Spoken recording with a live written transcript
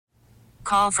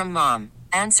Call from mom.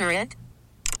 Answer it.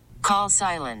 Call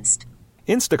silenced.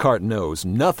 Instacart knows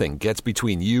nothing gets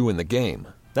between you and the game.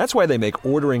 That's why they make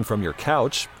ordering from your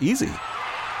couch easy.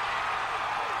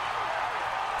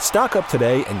 Stock up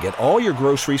today and get all your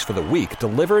groceries for the week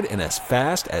delivered in as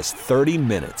fast as 30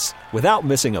 minutes without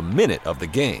missing a minute of the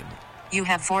game. You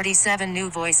have 47 new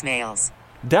voicemails.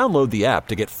 Download the app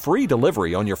to get free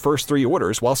delivery on your first 3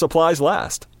 orders while supplies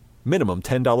last. Minimum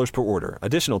 $10 per order.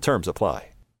 Additional terms apply.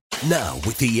 Now,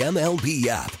 with the MLB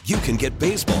app, you can get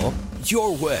baseball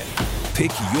your way.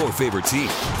 Pick your favorite team,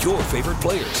 your favorite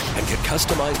players, and get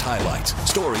customized highlights,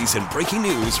 stories, and breaking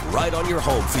news right on your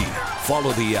home feed.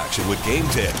 Follow the action with Game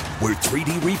 10, where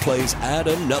 3D replays add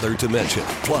another dimension.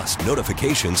 Plus,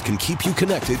 notifications can keep you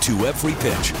connected to every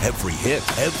pitch, every hit,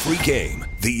 every game.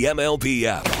 The MLB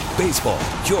app. Baseball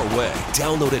your way.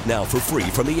 Download it now for free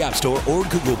from the App Store or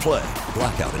Google Play.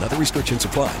 Blackout and other restrictions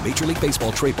apply. Major League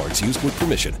Baseball trademarks used with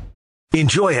permission.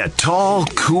 Enjoy a tall,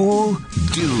 cool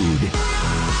dude.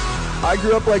 I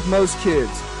grew up like most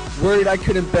kids, worried I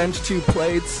couldn't bench 2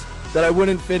 plates, that I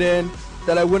wouldn't fit in,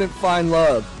 that I wouldn't find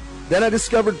love. Then I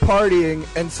discovered partying,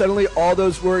 and suddenly all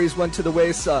those worries went to the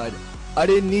wayside. I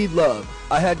didn't need love.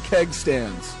 I had keg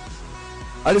stands.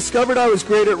 I discovered I was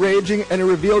great at raging, and it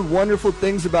revealed wonderful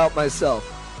things about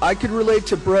myself. I could relate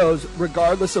to bros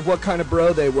regardless of what kind of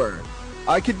bro they were.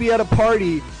 I could be at a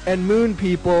party and moon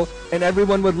people and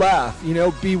everyone would laugh,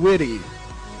 be witty.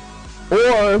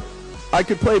 Or I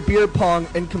could play beer pong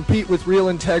and compete with real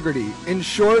integrity. In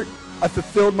short, I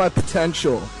fulfilled my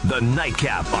potential. The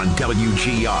Nightcap on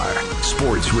WGR,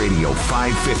 Sports Radio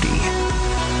 550.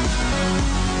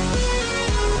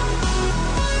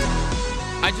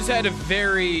 I just had a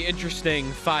very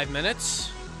interesting 5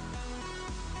 minutes.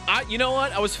 You know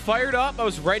what? I was fired up. I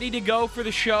was ready to go for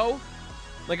the show.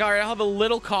 Like, all right, I'll have a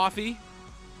little coffee.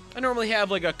 I normally have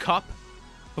like a cup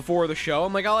before the show.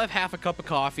 I'm like, I'll have half a cup of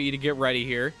coffee to get ready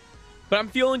here. But I'm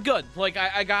feeling good. Like,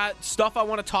 I got stuff I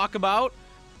want to talk about.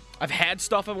 I've had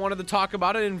stuff I wanted to talk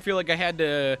about. I didn't feel like I had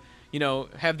to,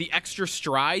 have the extra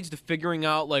strides to figuring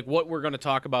out, like, what we're going to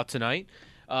talk about tonight.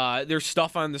 There's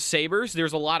stuff on the Sabres.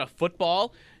 There's a lot of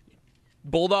football.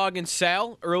 Bulldog and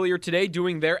Sal earlier today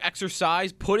doing their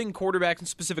exercise, putting quarterbacks in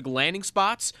specific landing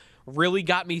spots, really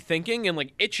got me thinking and,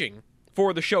 like, itching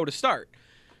for the show to start.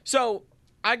 So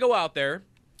I go out there.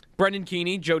 Brendan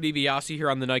Keeney, Joe DiBiase here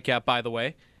on the Nightcap, by the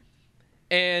way.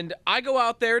 And I go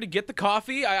out there to get the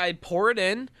coffee. I pour it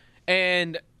in,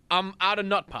 and I'm out of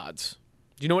nut pods.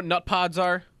 Do you know what nut pods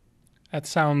are? That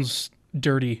sounds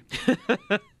dirty.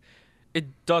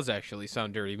 It does actually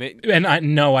sound dirty. And I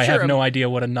have no idea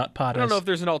what a nut pod is. I don't know if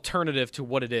there's an alternative to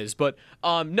what it is, but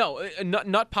no, a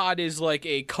nut pod is like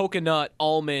a coconut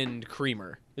almond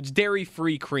creamer. It's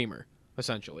dairy-free creamer,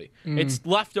 essentially. It's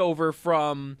left over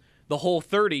from the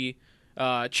Whole30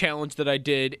 challenge that I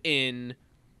did in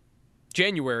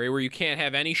January, where you can't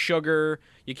have any sugar,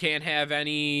 you can't have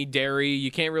any dairy, you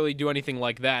can't really do anything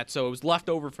like that. So it was left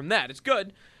over from that. It's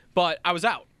good, but I was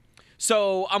out.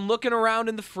 So I'm looking around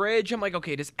in the fridge. I'm like,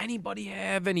 okay, does anybody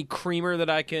have any creamer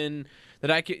that I can?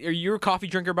 Are you a coffee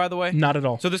drinker, by the way? Not at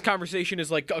all. So this conversation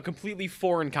is like a completely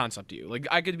foreign concept to you. Like,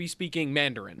 I could be speaking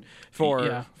Mandarin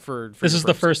for This is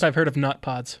the first I've heard of nut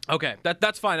pods. Okay,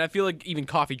 that's fine. I feel like even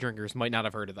coffee drinkers might not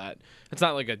have heard of that. It's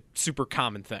not like a super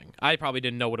common thing. I probably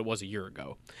didn't know what it was a year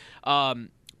ago. But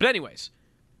anyways,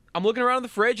 I'm looking around the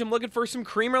fridge. I'm looking for some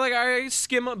creamer. Like, I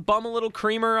bum a little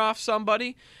creamer off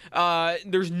somebody.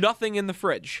 There's nothing in the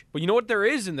fridge. But you know what there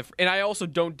is in the and I also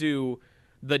don't do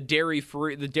the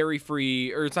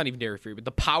dairy-free, or it's not even dairy-free, but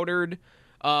the powdered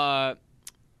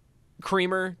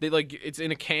creamer. It's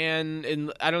in a can,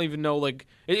 and I don't even know, like,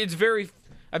 it's very,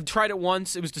 I've tried it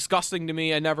once. It was disgusting to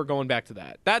me. I'm never going back to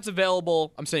that. That's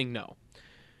available. I'm saying no.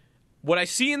 What I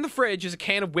see in the fridge is a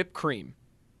can of whipped cream.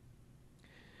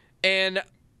 And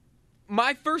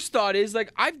my first thought is,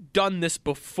 like, I've done this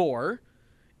before.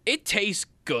 It tastes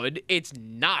good. It's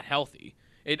not healthy.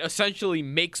 It essentially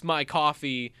makes my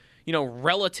coffee,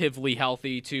 relatively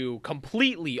healthy to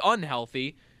completely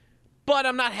unhealthy. But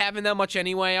I'm not having that much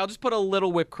anyway. I'll just put a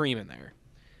little whipped cream in there.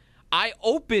 I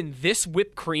opened this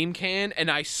whipped cream can,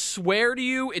 and I swear to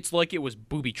you, it's like it was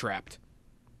booby-trapped.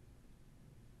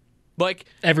 Like,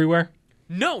 everywhere?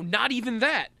 No, not even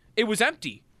that. It was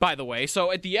empty, by the way. So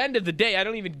at the end of the day, I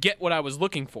don't even get what I was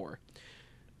looking for.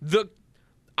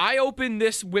 I open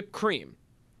this whipped cream.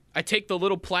 I take the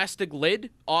little plastic lid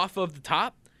off of the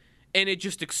top, and it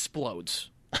just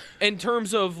explodes. In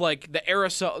terms of, like, the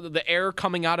aerosol, the air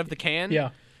coming out of the can.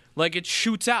 Yeah. Like, it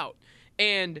shoots out.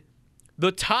 And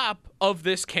the top of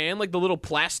this can, like the little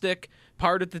plastic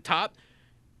part at the top,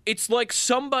 it's like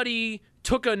somebody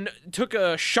took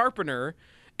a sharpener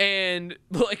and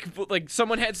like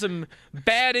someone had some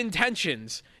bad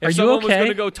intentions. If someone was going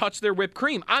to go touch their whipped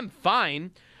cream, I'm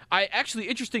fine. I actually,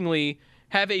 interestingly,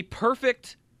 have a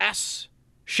perfect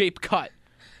S-shaped cut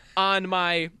on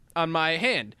my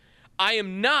hand. I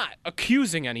am not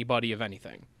accusing anybody of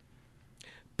anything.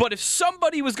 But if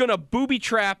somebody was going to booby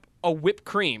trap a whipped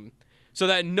cream so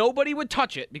that nobody would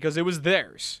touch it because it was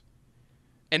theirs,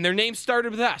 and their name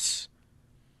started with S,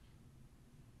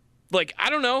 like,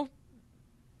 I don't know.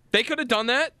 They could have done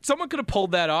that. Someone could have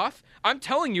pulled that off. I'm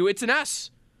telling you, it's an S.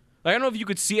 Like, I don't know if you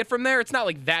could see it from there. It's not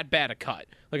like that bad a cut.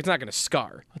 Like, it's not going to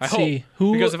scar. Let's see.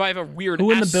 Who, because if I have a weird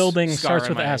who S in the building scar starts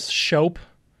with S? Shope?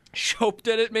 Shope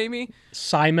did it, maybe?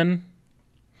 Simon?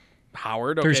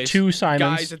 Howard. Okay. There's two Simons.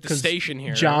 Guys at the station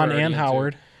here. John and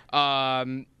Howard.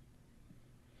 Okay,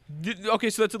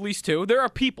 so that's at least two. There are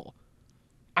people.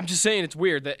 I'm just saying it's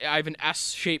weird that I have an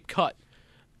S-shaped cut.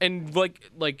 And,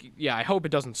 yeah, I hope it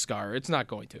doesn't scar. It's not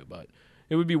going to, but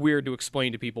it would be weird to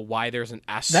explain to people why there's an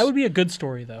S. That would be a good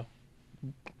story, though.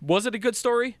 Was it a good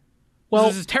story? Well,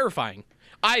 this is terrifying.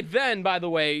 I then, by the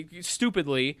way,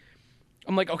 stupidly,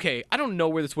 I'm like, okay, I don't know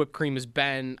where this whipped cream has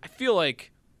been. I feel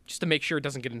like, just to make sure it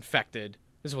doesn't get infected.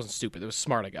 This wasn't stupid. It was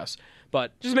smart, I guess.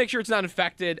 But just to make sure it's not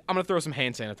infected, I'm going to throw some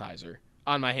hand sanitizer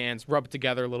on my hands, rub it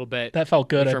together a little bit. That felt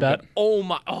good, I bet. Oh,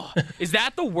 my. Oh, is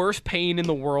that the worst pain in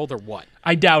the world or what?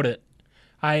 I doubt it.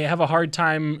 I have a hard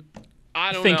time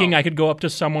thinking I could go up to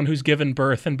someone who's given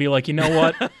birth and be like, you know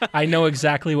what? I know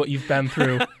exactly what you've been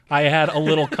through. I had a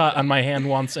little cut on my hand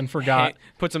once and forgot.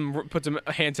 Put some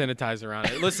hand sanitizer on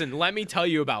it. Listen, let me tell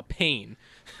you about pain.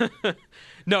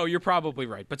 No, you're probably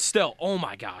right. But still, oh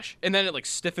my gosh. And then it like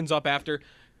stiffens up after.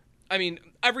 I mean,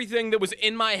 everything that was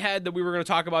in my head that we were going to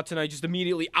talk about tonight just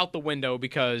immediately out the window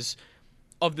because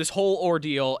of this whole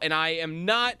ordeal. And I'm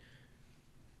not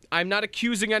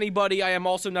accusing anybody. I am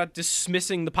also not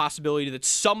dismissing the possibility that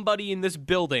somebody in this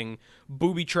building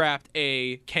booby-trapped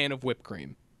a can of whipped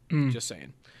cream. Just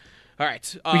saying. All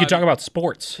right. We could talk about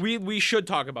sports. We should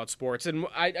talk about sports. And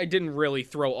I didn't really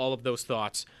throw all of those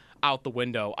thoughts out the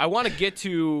window. I want to get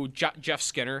to Jeff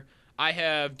Skinner. I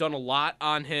have done a lot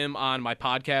on him on my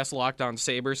podcast, Locked On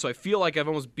Sabres, so I feel like I've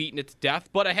almost beaten it to death,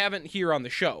 but I haven't here on the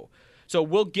show. So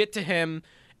we'll get to him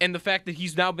and the fact that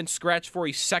he's now been scratched for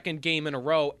a second game in a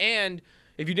row. And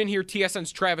if you didn't hear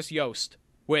TSN's Travis Yost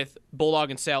with Bulldog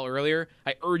and Sal earlier,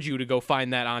 I urge you to go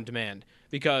find that on demand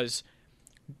because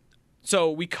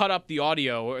so we cut up the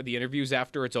audio or the interviews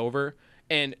after it's over,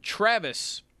 and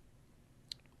Travis,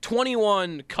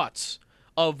 21 cuts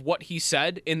of what he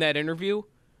said in that interview,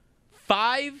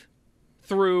 5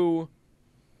 through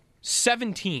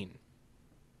 17.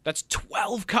 That's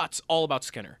 12 cuts all about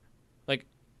Skinner. Like,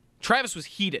 Travis was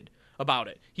heated about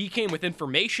it. He came with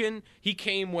information. He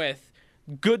came with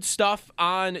good stuff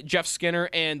on Jeff Skinner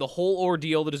and the whole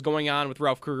ordeal that is going on with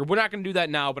Ralph Krueger. We're not going to do that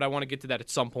now, but I want to get to that at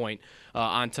some point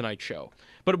on tonight's show.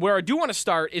 But where I do want to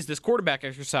start is this quarterback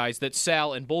exercise that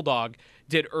Sal and Bulldog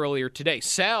did earlier today.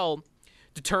 Sal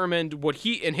determined what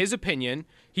he, in his opinion,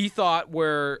 he thought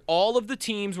were all of the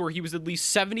teams where he was at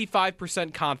least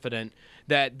 75% confident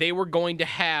that they were going to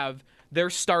have their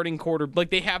starting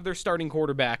they have their starting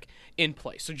quarterback in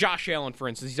place. So Josh Allen, for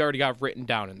instance, he's already got written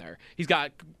down in there. He's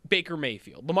got Baker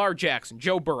Mayfield, Lamar Jackson,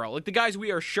 Joe Burrow. Like the guys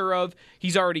we are sure of,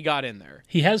 he's already got in there.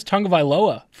 He has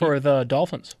Tagovailoa for the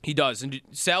Dolphins. He does. And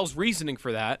Sal's reasoning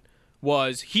for that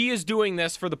was he is doing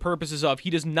this for the purposes of he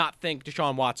does not think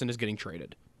Deshaun Watson is getting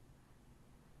traded.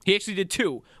 He actually did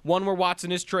two. One where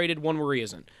Watson is traded, one where he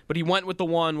isn't. But he went with the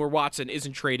one where Watson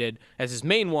isn't traded as his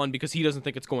main one because he doesn't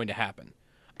think it's going to happen.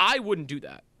 I wouldn't do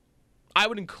that. I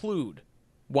would include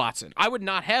Watson. I would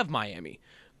not have Miami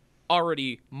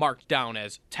already marked down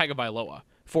as Tagovailoa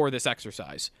for this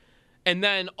exercise. And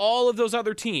then all of those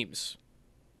other teams,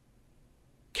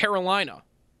 Carolina,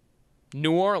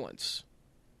 New Orleans,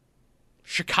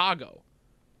 Chicago,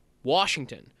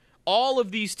 Washington, all of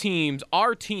these teams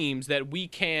are teams that we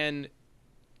can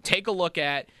take a look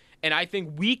at, and I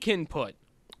think we can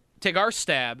take our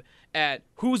stab at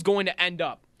who's going to end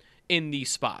up in these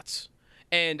spots.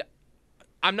 And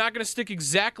I'm not going to stick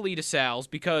exactly to Sal's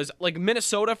because, like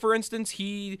Minnesota, for instance,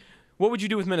 what would you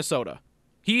do with Minnesota?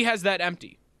 He has that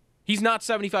empty. He's not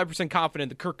 75% confident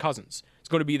that Kirk Cousins is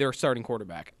going to be their starting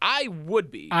quarterback. I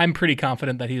would be. I'm pretty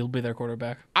confident that he'll be their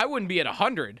quarterback. I wouldn't be at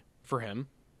 100 for him.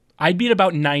 I'd be at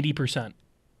about 90%.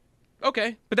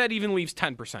 Okay, but that even leaves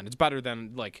 10%. It's better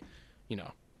than,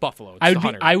 Buffalo.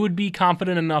 I would be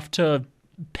confident enough to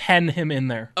pen him in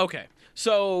there. Okay,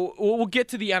 so we'll get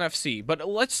to the NFC, but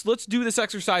let's do this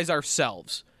exercise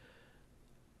ourselves.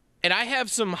 And I have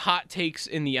some hot takes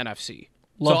in the NFC.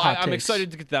 Love so hot I'm takes.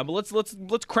 excited to get them. But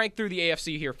let's crank through the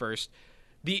AFC here first.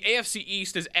 The AFC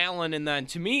East is Allen, and then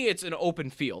to me it's an open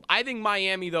field. I think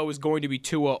Miami, though, is going to be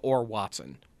Tua or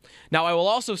Watson. Now, I will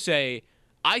also say,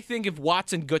 I think if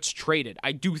Watson gets traded,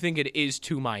 I do think it is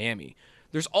to Miami.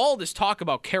 There's all this talk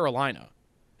about Carolina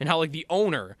and how like the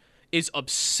owner is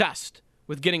obsessed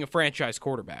with getting a franchise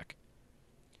quarterback.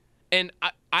 And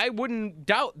I wouldn't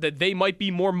doubt that they might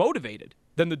be more motivated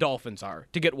than the Dolphins are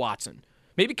to get Watson.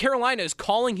 Maybe Carolina is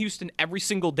calling Houston every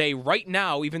single day right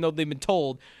now, even though they've been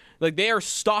told, like they are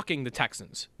stalking the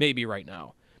Texans, maybe right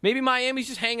now. Maybe Miami's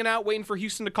just hanging out waiting for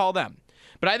Houston to call them.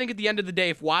 But I think at the end of the day,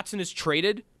 if Watson is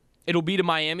traded, it'll be to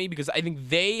Miami because I think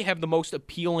they have the most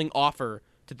appealing offer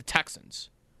to the Texans,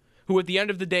 who at the end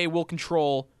of the day will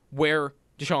control where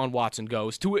Deshaun Watson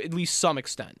goes to at least some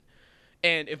extent.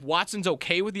 And if Watson's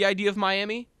okay with the idea of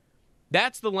Miami,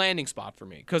 that's the landing spot for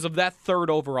me because of that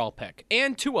third overall pick.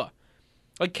 And Tua.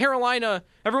 Like Carolina,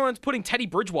 everyone's putting Teddy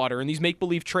Bridgewater in these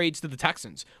make-believe trades to the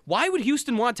Texans. Why would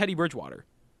Houston want Teddy Bridgewater?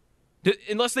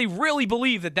 Unless they really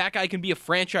believe that that guy can be a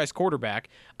franchise quarterback,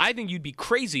 I think you'd be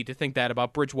crazy to think that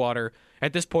about Bridgewater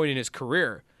at this point in his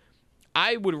career.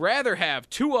 I would rather have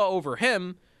Tua over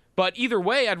him, but either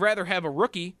way, I'd rather have a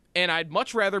rookie, and I'd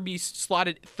much rather be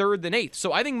slotted third than eighth.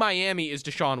 So I think Miami is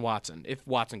Deshaun Watson if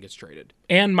Watson gets traded.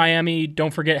 And Miami,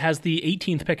 don't forget, has the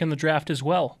 18th pick in the draft as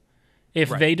well. If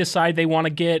they decide they want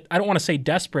to get, I don't want to say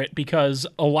desperate because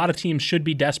a lot of teams should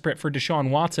be desperate for Deshaun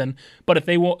Watson, but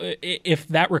if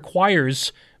that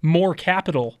requires more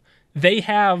capital, they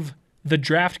have the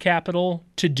draft capital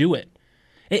to do it.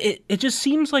 It just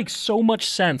seems like so much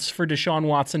sense for Deshaun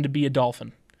Watson to be a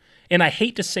Dolphin. And I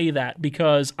hate to say that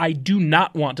because I do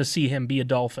not want to see him be a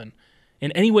Dolphin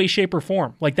in any way, shape, or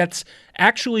form. Like that's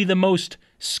actually the most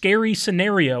scary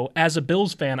scenario as a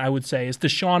Bills fan, I would say, is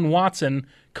Deshaun Watson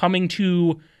coming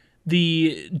to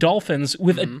the Dolphins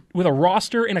with a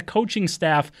roster and a coaching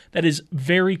staff that is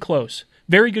very close.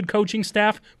 Very good coaching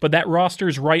staff, but that roster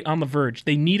is right on the verge.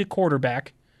 They need a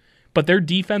quarterback, but their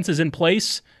defense is in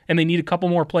place, and they need a couple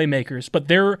more playmakers, but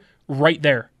they're right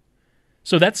there.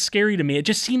 So that's scary to me. It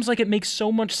just seems like it makes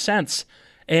so much sense.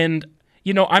 And,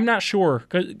 I'm not sure.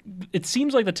 'Cause it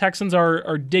seems like the Texans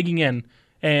are digging in,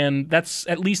 and that's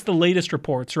at least the latest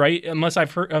reports, right?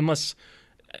 Unless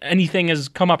anything has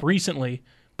come up recently.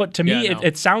 But to me,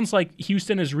 it sounds like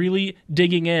Houston is really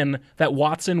digging in that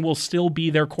Watson will still be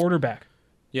their quarterback.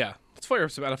 Yeah. Let's fire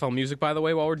up some NFL music, by the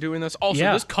way, while we're doing this. Also,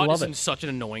 this cut is in such an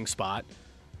annoying spot.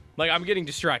 Like, I'm getting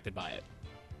distracted by it.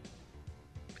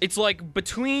 It's like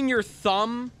between your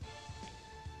thumb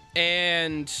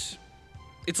and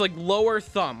it's like lower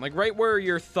thumb, like right where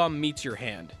your thumb meets your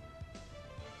hand.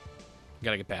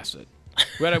 Gotta get past it.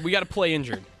 We gotta play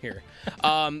injured here.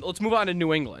 Let's move on to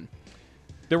New England.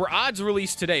 There were odds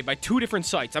released today by two different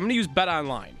sites. I'm gonna use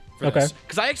BetOnline for this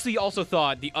because I actually also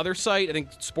thought the other site, I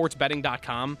think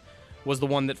sportsbetting.com, was the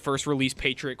one that first released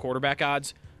Patriot quarterback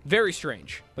odds. Very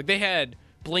strange. Like they had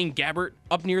Blaine Gabbert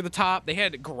up near the top. They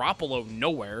had Garoppolo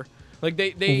nowhere. Like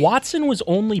they Watson was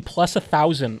only plus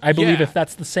 1,000, I believe, if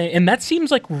that's the same. And that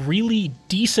seems like really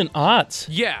decent odds.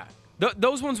 Yeah.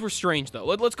 Those ones were strange, though.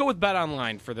 Let's go with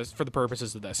BetOnline for the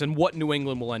purposes of this and what New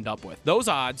England will end up with. Those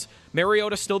odds,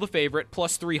 Mariota still the favorite,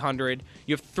 plus 300.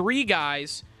 You have three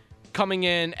guys coming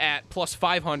in at plus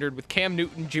 500 with Cam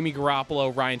Newton, Jimmy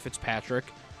Garoppolo, Ryan Fitzpatrick,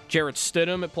 Jarrett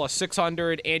Stidham at plus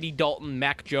 600, Andy Dalton,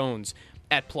 Mac Jones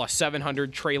at plus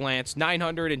 700, Trey Lance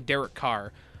 900, and Derek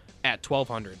Carr at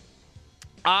 1,200.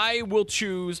 I will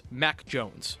choose Mac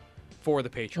Jones for the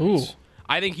Patriots. Ooh.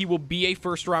 I think he will be a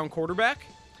first-round quarterback.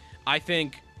 I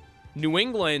think New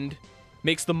England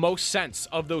makes the most sense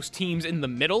of those teams in the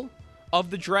middle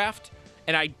of the draft,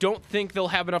 and I don't think they'll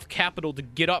have enough capital to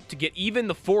get up to get even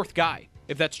the fourth guy,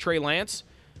 if that's Trey Lance.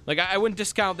 Like, I wouldn't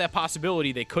discount that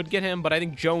possibility. They could get him, but I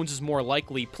think Jones is more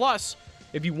likely. Plus,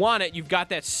 if you want it, you've got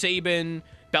that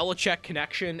Saban-Belichick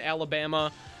connection,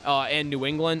 Alabama and New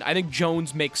England. I think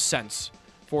Jones makes sense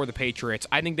for the Patriots.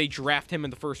 I think they draft him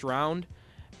in the first round,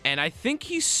 and I think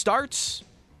he starts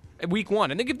week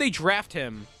one. I think if they draft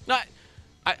him,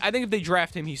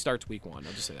 he starts week one.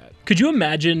 I'll just say that. Could you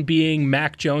imagine being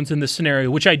Mac Jones in this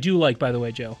scenario, which I do like, by the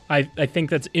way, Joe? I think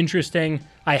that's interesting.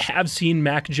 I have seen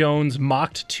Mac Jones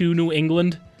mocked to New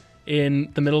England in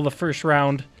the middle of the first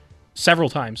round several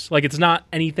times. Like, it's not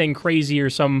anything crazy or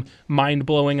some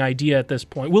mind-blowing idea at this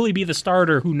point. Will he be the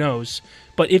starter? Who knows?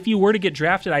 But if you were to get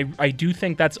drafted, I do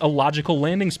think that's a logical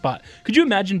landing spot. Could you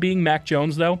imagine being Mac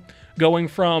Jones, though? going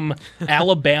from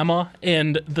Alabama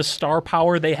and the star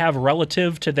power they have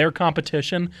relative to their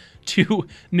competition to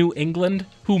New England,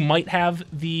 who might have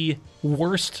the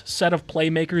worst set of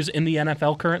playmakers in the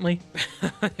NFL currently.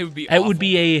 It would be awful. It would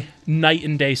be a night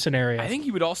and day scenario. I think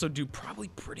he would also do probably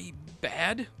pretty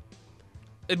bad,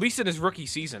 at least in his rookie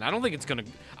season. I don't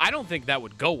think that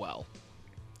would go well.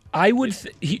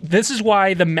 This is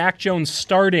why the Mac Jones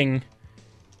starting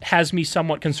has me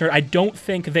somewhat concerned. I don't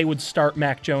think they would start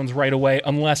Mac Jones right away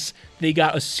unless they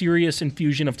got a serious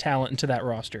infusion of talent into that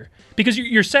roster. Because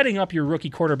you're setting up your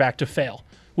rookie quarterback to fail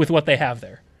with what they have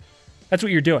there. That's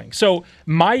what you're doing. So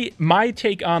my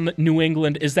take on New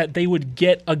England is that they would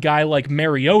get a guy like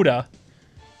Mariota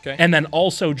and then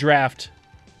also draft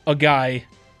a guy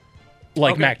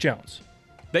like Mac Jones.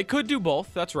 They could do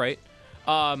both. That's right.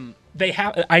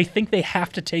 I think they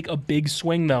have to take a big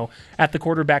swing, though, at the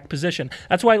quarterback position.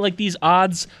 That's why, like, these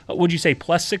odds, would you say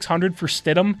plus 600 for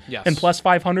Stidham and plus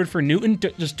 500 for Newton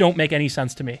just don't make any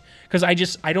sense to me. Because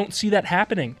I don't see that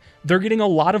happening. They're getting a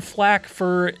lot of flack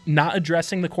for not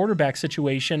addressing the quarterback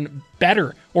situation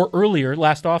better or earlier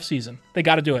last offseason. They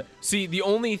got to do it. See, the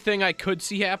only thing I could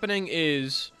see happening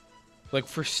is, like,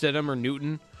 for Stidham or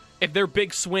Newton, if their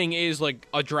big swing is, like,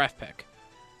 a draft pick.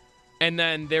 And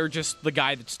then they're just the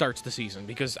guy that starts the season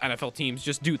because NFL teams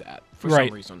just do that for some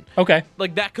reason. Okay.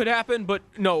 Like, that could happen, but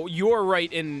no, you're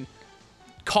right in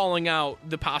calling out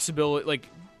the possibility, like,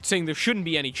 saying there shouldn't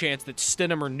be any chance that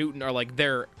Stidham or Newton are, like,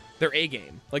 their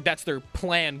A-game. Like, that's their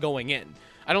plan going in.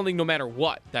 I don't think no matter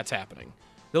what that's happening.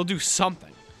 They'll do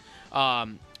something.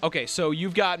 Okay, so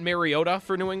you've got Mariota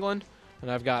for New England, and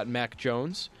I've got Mac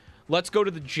Jones. Let's go to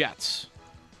the Jets.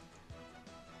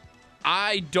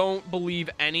 I don't believe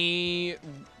any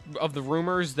of the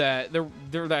rumors that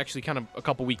they're actually kind of a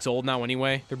couple weeks old now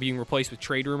anyway. They're being replaced with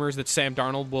trade rumors that Sam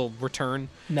Darnold will return.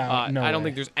 No I don't way.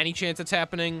 think there's any chance it's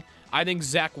happening. I think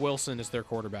Zach Wilson is their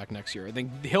quarterback next year. I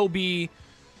think he'll be...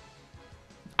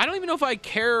 I don't even know if I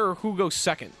care who goes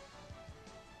second.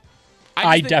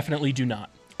 I definitely do not.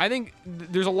 I think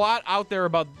there's a lot out there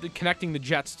about connecting the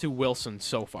Jets to Wilson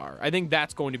so far. I think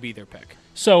that's going to be their pick.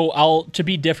 So to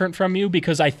be different from you,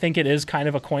 because I think it is kind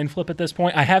of a coin flip at this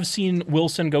point. I have seen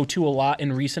Wilson go to a lot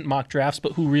in recent mock drafts,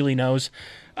 but who really knows?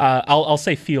 I'll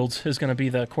say Fields is going to be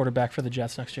the quarterback for the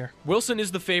Jets next year. Wilson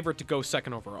is the favorite to go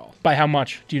second overall. By how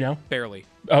much? Do you know? Barely.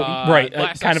 Oh, right.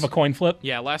 Kind of a coin flip?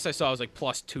 Yeah, last I saw it was like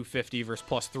plus 250 versus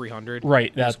plus 300.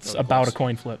 Right, that's about a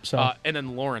coin flip. So, and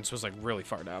then Lawrence was like really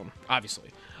far down, obviously.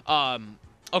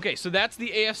 Okay, so that's the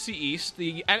AFC East.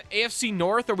 The AFC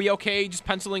North, are we okay just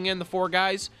penciling in the four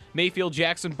guys? Mayfield,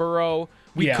 Jackson, Burrow.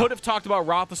 We could have talked about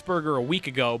Roethlisberger a week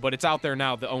ago, but it's out there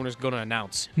now. The owner's going to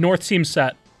announce. North seems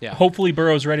set. Yeah. Hopefully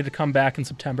Burrow's ready to come back in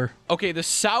September. Okay, the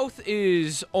South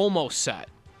is almost set.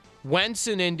 Wentz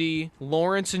in Indy,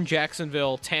 Lawrence in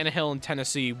Jacksonville, Tannehill in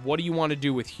Tennessee. What do you want to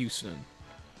do with Houston?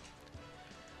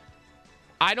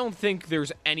 I don't think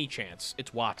there's any chance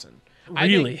it's Watson.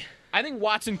 Really? I think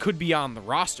Watson could be on the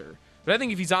roster. But I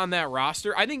think if he's on that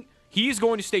roster, I think he's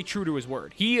going to stay true to his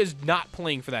word. He is not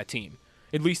playing for that team,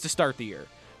 at least to start the year.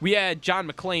 We had John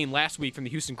McClain last week from the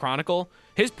Houston Chronicle.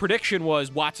 His prediction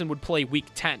was Watson would play Week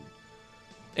 10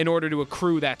 in order to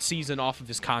accrue that season off of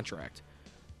his contract.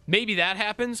 Maybe that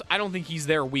happens. I don't think he's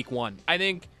there Week 1. I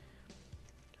think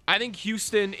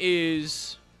Houston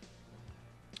is...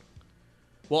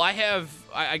 Well,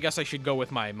 I guess I should go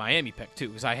with my Miami pick, too,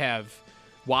 because I have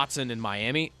Watson in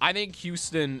Miami. I think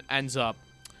Houston ends up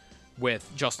with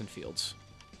Justin Fields.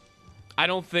 I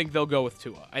don't think they'll go with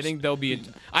Tua. I think they'll be...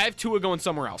 I have Tua going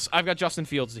somewhere else. I've got Justin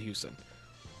Fields to Houston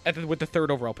with the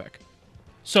third overall pick.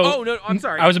 So, oh, no, I'm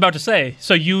sorry. I was about to say,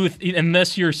 so in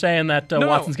this you're saying that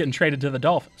Watson's getting traded to the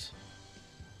Dolphins?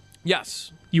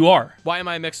 Yes. You are. Why am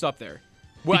I mixed up there?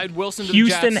 Well, I had Wilson to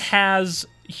Houston the Jets.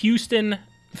 Houston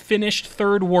finished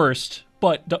third worst,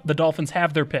 but the Dolphins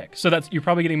have their pick. So you're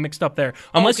probably getting mixed up there.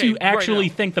 Unless you actually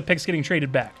think the pick's getting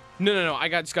traded back. No. I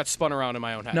just got spun around in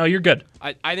my own head. No, you're good.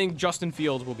 I think Justin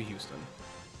Fields will be Houston.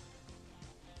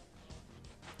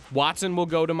 Watson will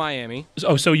go to Miami.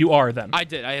 Oh, so you are then? I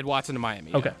did. I had Watson to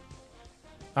Miami. Okay.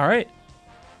 Yeah. All right.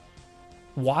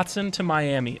 Watson to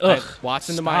Miami. Ugh.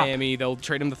 Watson to Miami. They'll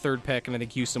trade him the third pick, and I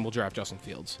think Houston will draft Justin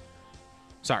Fields.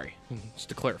 Sorry, just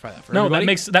to clarify that for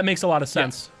everybody. that makes a lot of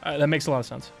sense. Yeah. That makes a lot of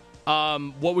sense.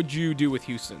 What would you do with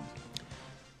Houston?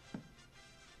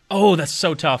 Oh, that's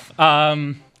so tough.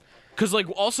 Because,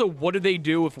 also, what do they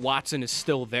do if Watson is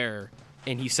still there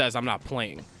and he says, I'm not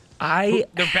playing?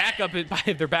 Their backup,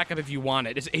 if you want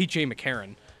it, is A.J.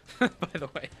 McCarron, by the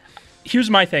way. Here's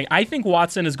my thing. I think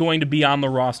Watson is going to be on the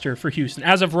roster for Houston.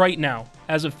 As of right now,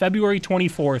 as of February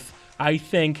 24th, I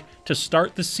think to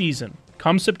start the season,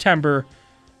 come September,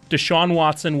 Deshaun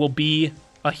Watson will be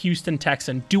a Houston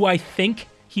Texan. Do I think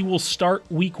he will start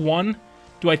week 1?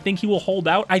 Do I think he will hold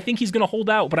out? I think he's going to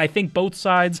hold out, but I think both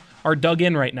sides are dug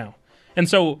in right now. And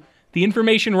so the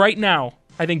information right now,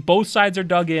 I think both sides are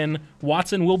dug in.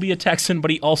 Watson will be a Texan,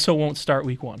 but he also won't start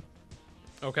week 1.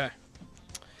 Okay.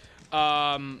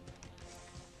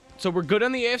 So we're good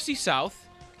on the AFC South.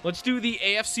 Let's do the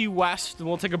AFC West, and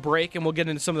we'll take a break, and we'll get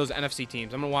into some of those NFC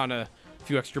teams. I'm going to want a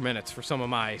few extra minutes for some of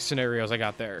my scenarios I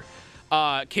got there.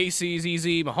 KC's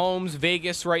easy. Mahomes,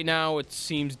 Vegas right now, it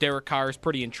seems Derek Carr is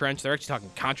pretty entrenched. They're actually talking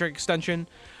contract extension.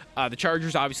 The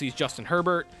Chargers, obviously, is Justin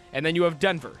Herbert. And then you have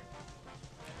Denver.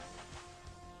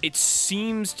 It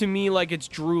seems to me like it's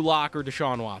Drew Lock or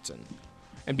Deshaun Watson.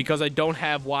 And because I don't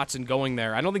have Watson going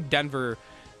there, I don't think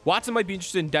Watson might be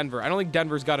interested in Denver. I don't think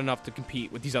Denver's got enough to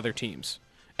compete with these other teams.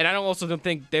 And I also don't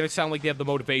think they sound like they have the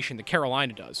motivation that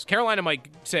Carolina does. Carolina might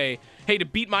say, hey, to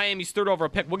beat Miami's third overall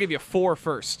pick, we'll give you 4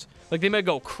 first. Like, they might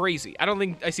go crazy. I don't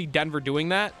think I see Denver doing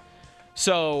that.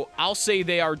 So I'll say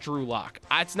they are Drew Lock.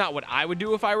 That's not what I would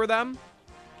do if I were them.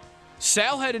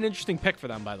 Sal had an interesting pick for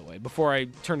them, by the way, before I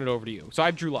turn it over to you. So I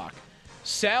have Drew Lock.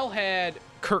 Sal had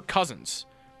Kirk Cousins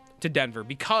to Denver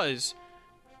because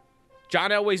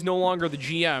John Elway's no longer the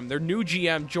GM. Their new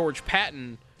GM, George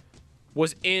Patton,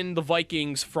 was in the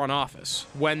Vikings front office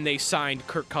when they signed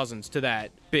Kirk Cousins to that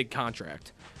big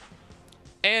contract.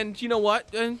 And you know what?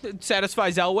 It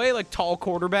satisfies Elway, like tall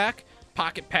quarterback,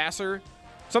 pocket passer.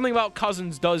 Something about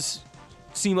Cousins does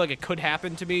seem like it could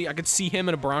happen to me. I could see him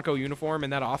in a Bronco uniform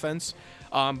in that offense.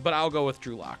 But I'll go with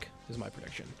Drew Lock is my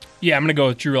prediction. Yeah, I'm going to go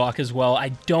with Drew Lock as well. I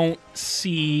don't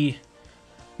see...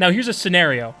 Now, here's a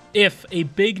scenario. If a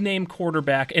big-name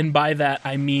quarterback, and by that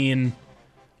I mean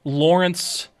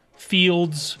Lawrence,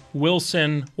 Fields,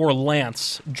 Wilson, or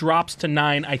Lance, drops to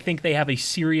 9, I think they have a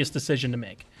serious decision to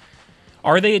make.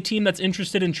 Are they a team that's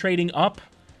interested in trading up?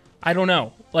 I don't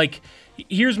know. Like,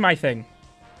 here's my thing.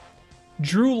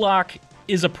 Drew Lock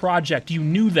is a project. You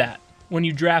knew that when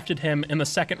you drafted him in the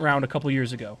second round a couple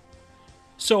years ago.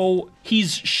 So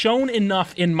he's shown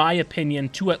enough, in my opinion,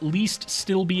 to at least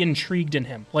still be intrigued in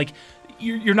him. Like,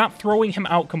 you're not throwing him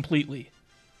out completely.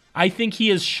 I think he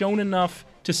has shown enough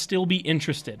to still be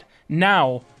interested.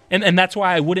 Now, and that's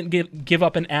why I wouldn't give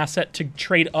up an asset to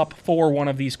trade up for one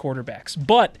of these quarterbacks.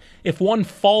 But if one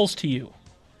falls to you,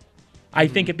 I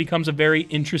think it becomes a very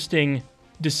interesting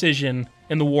decision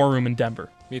in the war room in Denver.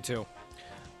 Me too.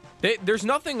 There's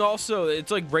nothing also, it's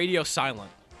like radio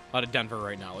silent out of Denver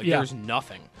right now. Like, there's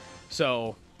nothing.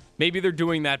 So maybe they're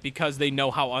doing that because they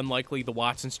know how unlikely the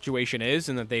Watson situation is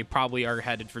and that they probably are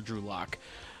headed for Drew Lock.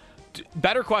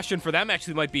 Better question for them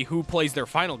actually might be who plays their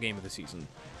final game of the season.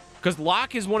 Because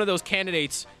Lock is one of those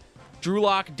candidates, Drew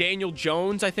Lock, Daniel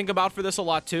Jones, I think about for this a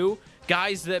lot too.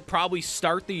 Guys that probably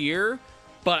start the year,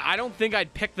 but I don't think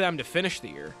I'd pick them to finish the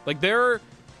year. Like,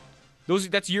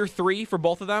 that's year 3 for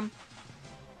both of them.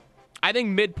 I think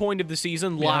midpoint of the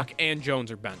season, Lock and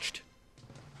Jones are benched.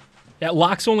 Yeah,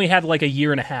 Lock's only had like a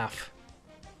year and a half.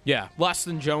 Yeah, less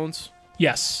than Jones.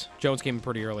 Yes. Jones came in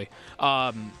pretty early.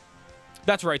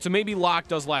 That's right. So maybe Lock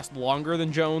does last longer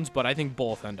than Jones, but I think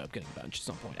both end up getting benched at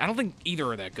some point. I don't think either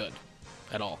are that good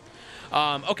at all.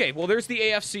 Okay, well, there's the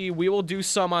AFC. We will do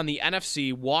some on the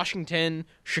NFC. Washington,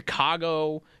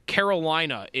 Chicago,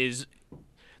 Carolina is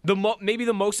maybe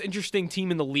the most interesting team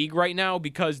in the league right now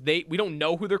because we don't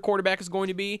know who their quarterback is going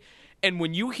to be. And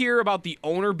when you hear about the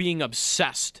owner being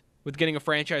obsessed with getting a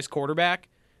franchise quarterback,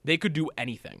 they could do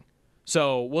anything.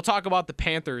 So we'll talk about the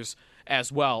Panthers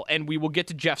as well, and we will get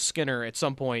to Jeff Skinner at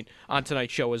some point on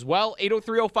tonight's show as well.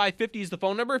 803-0550 is the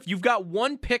phone number. If you've got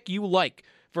one pick you like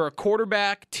for a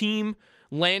quarterback, team,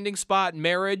 landing spot,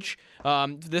 marriage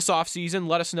this offseason,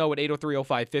 let us know at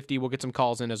 803-0550. We'll get some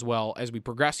calls in as well as we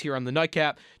progress here on the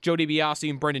Nightcap. Joe DiBiase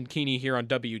and Brendan Keeney here on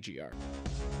WGR.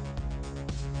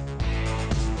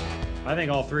 I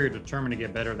think all three are determined to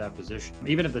get better at that position.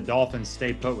 Even if the Dolphins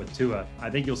stay put with Tua,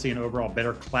 I think you'll see an overall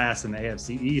better class in the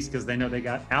AFC East because they know they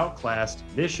got outclassed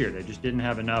this year. They just didn't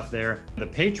have enough there. The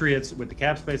Patriots, with the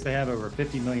cap space they have, over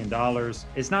 $50 million,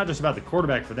 it's not just about the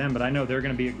quarterback for them, but I know they're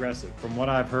going to be aggressive. From what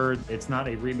I've heard, it's not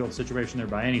a rebuild situation there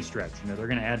by any stretch. You know, they're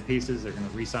going to add pieces, they're going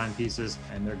to re-sign pieces,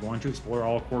 and they're going to explore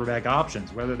all quarterback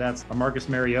options, whether that's a Marcus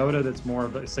Mariota that's more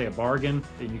of, say, a bargain,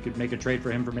 and you could make a trade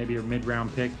for him for maybe a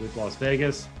mid-round pick with Las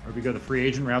Vegas, or if you go the free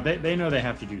agent route, they know they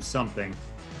have to do something.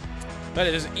 That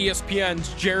is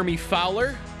ESPN's Jeremy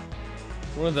Fowler,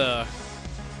 one of the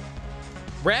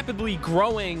rapidly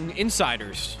growing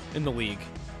insiders in the league.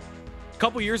 A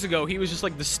couple years ago, he was just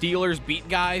like the Steelers beat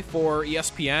guy for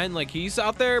ESPN. Like, he's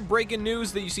out there breaking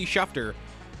news that you see Schefter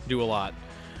do a lot.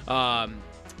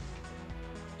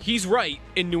 He's right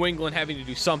in New England having to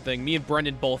do something. Me and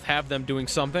Brendan both have them doing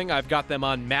something. I've got them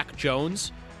on Mac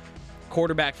Jones,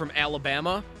 quarterback from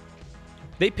Alabama.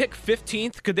 They pick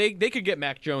 15th. They could get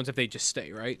Mac Jones if they just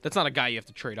stay, right? That's not a guy you have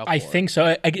to trade up for. I think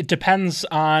so. It depends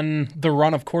on the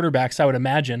run of quarterbacks, I would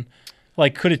imagine.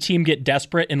 Like, could a team get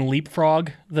desperate and leapfrog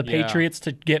the Patriots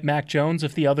to get Mac Jones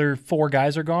if the other 4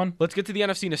 guys are gone? Let's get to the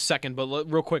NFC in a second, but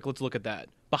real quick, let's look at that.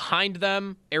 Behind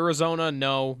them, Arizona,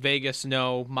 no. Vegas,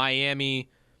 no. Miami,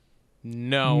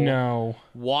 no. No.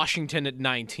 Washington at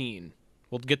 19.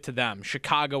 We'll get to them.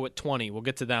 Chicago at 20. We'll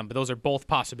get to them, but those are both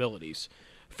possibilities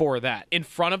for that. In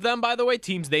front of them, by the way,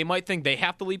 teams they might think they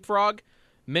have to leapfrog.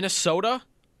 Minnesota,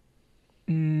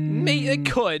 they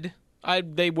could.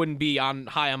 They wouldn't be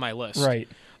high on my list. Right.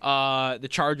 The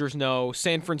Chargers, no.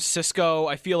 San Francisco,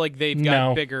 I feel like they've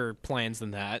got bigger plans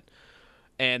than that.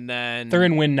 And then they're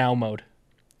in win now mode.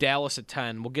 Dallas at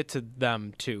 10. We'll get to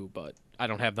them too, but I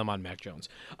don't have them on Mac Jones.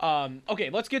 Okay,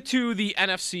 let's get to the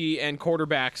NFC and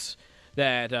quarterbacks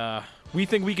that we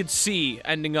think we could see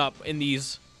ending up in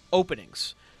these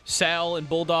openings. Sal and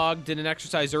Bulldog did an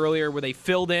exercise earlier where they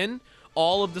filled in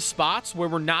all of the spots where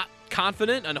we're not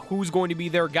confident on who's going to be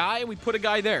their guy, and we put a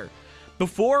guy there.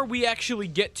 Before we actually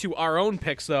get to our own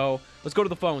picks, though, let's go to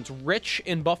the phones. Rich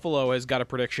in Buffalo has got a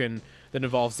prediction that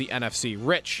involves the NFC.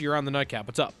 Rich, you're on the Nightcap.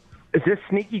 What's up? Is this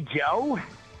Sneaky Joe?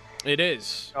 It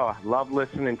is. Oh, I love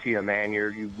listening to you, man.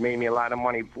 You've made me a lot of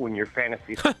money in your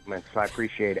fantasy supplements, so I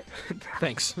appreciate it.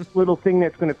 Thanks. Little thing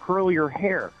that's going to curl your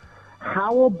hair.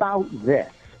 How about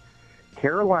this?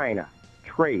 Carolina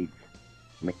trades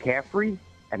McCaffrey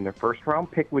and their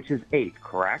first-round pick, which is 8,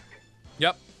 correct?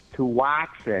 Yep. To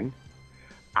Watson.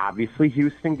 Obviously,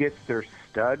 Houston gets their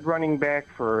stud running back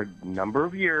for a number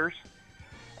of years.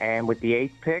 And with the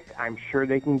 8th pick, I'm sure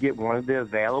they can get one of the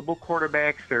available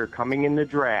quarterbacks that are coming in the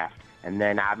draft. And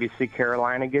then, obviously,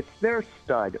 Carolina gets their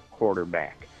stud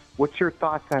quarterback. What's your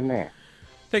thoughts on that?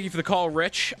 Thank you for the call,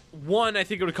 Rich. One, I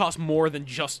think it would cost more than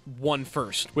just one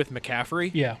first with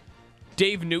McCaffrey. Yeah.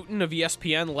 Dave Newton of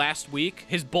ESPN last week,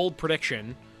 his bold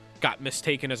prediction got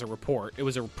mistaken as a report. It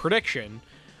was a prediction,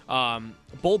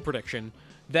 bold prediction,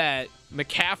 that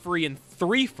McCaffrey and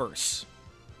 3 firsts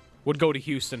would go to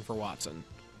Houston for Watson.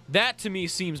 That, to me,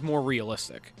 seems more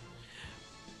realistic.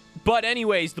 But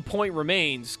anyways, the point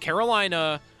remains,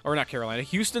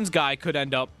 Houston's guy could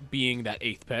end up being that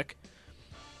 8th pick.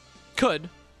 Could.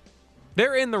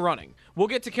 They're in the running. We'll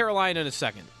get to Carolina in a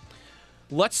second.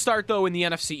 Let's start, though, in the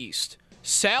NFC East.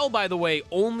 Sal, by the way,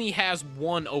 only has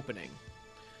 1 opening.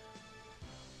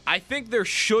 I think there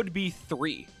should be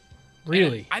 3.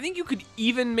 Really? And I think you could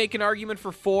even make an argument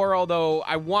for 4, although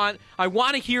I want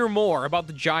to hear more about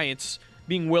the Giants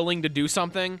being willing to do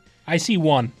something. I see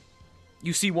 1.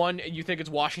 You see 1, and you think it's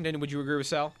Washington? Would you agree with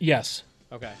Sal? Yes.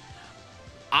 Okay.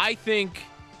 I think,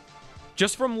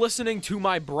 just from listening to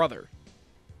my brother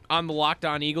on the Locked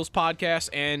On Eagles podcast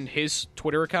and his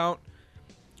Twitter account,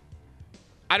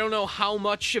 I don't know how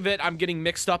much of it I'm getting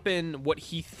mixed up in what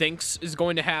he thinks is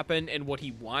going to happen and what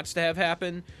he wants to have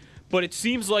happen, but it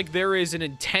seems like there is an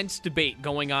intense debate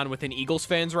going on within Eagles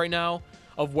fans right now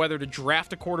of whether to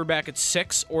draft a quarterback at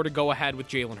 6 or to go ahead with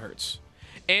Jalen Hurts.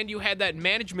 And you had that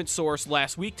management source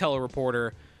last week tell a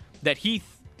reporter that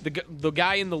the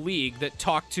guy in the league that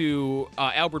talked to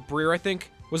Albert Breer, I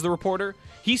think, was the reporter,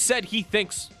 he said he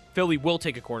thinks Philly will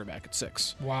take a quarterback at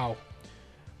 6. Wow.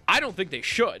 I don't think they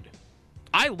should.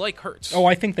 I like Hurts. Oh,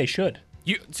 I think they should.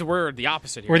 So we're the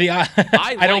opposite here.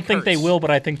 I don't think they will,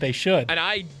 but I think they should. And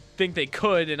I think they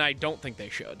could, and I don't think they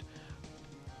should.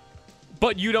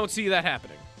 But you don't see that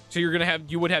happening. So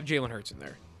you would have Jalen Hurts in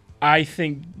there. I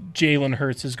think Jalen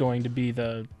Hurts is going to be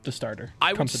the starter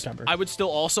come September. I would still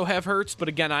also have Hurts, but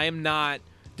again, I am not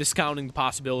discounting the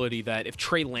possibility that if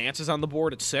Trey Lance is on the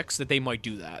board at 6, that they might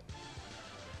do that.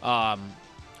 I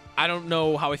don't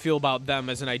know how I feel about them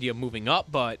as an idea of moving up,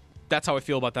 but that's how I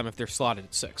feel about them if they're slotted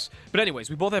at 6. But anyways,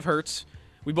 we both have Hurts.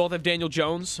 We both have Daniel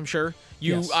Jones, I'm sure.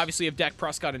 You obviously have Dak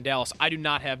Prescott in Dallas. I do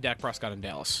not have Dak Prescott in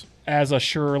Dallas. As a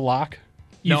sure lock?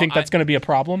 You think that's going to be a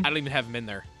problem? I don't even have him in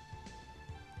there.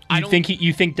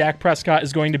 You think Dak Prescott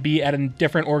is going to be at a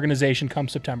different organization come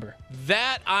September?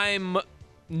 That I'm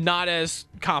not as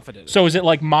confident in. So is it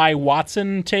like my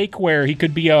Watson take where he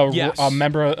could be a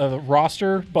member of the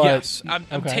roster? But yes.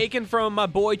 I'm taken from my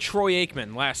boy Troy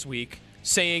Aikman last week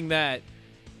saying that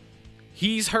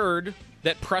he's heard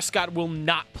that Prescott will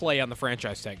not play on the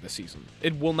franchise tag this season.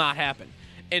 It will not happen.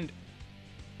 And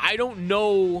I don't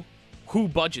know who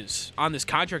budges on this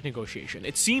contract negotiation.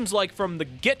 It seems like from the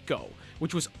get-go,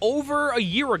 which was over a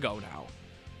year ago now,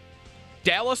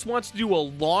 Dallas wants to do a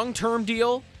long-term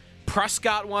deal.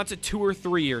 Prescott wants a 2 or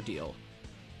 3 year deal.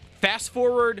 Fast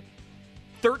forward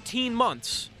 13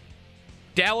 months.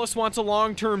 Dallas wants a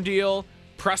long-term deal.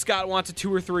 Prescott wants a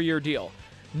 2 or 3 year deal.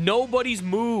 Nobody's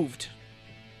moved.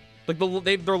 Like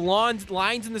their lines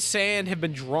in the sand have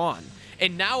been drawn.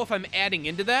 And now if I'm adding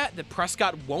into that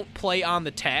Prescott won't play on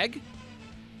the tag,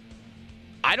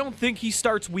 I don't think he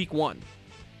starts week 1.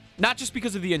 Not just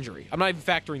because of the injury. I'm not even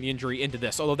factoring the injury into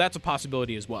this, although that's a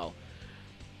possibility as well.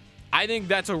 I think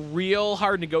that's a real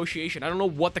hard negotiation. I don't know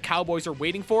what the Cowboys are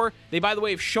waiting for. They, by the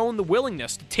way, have shown the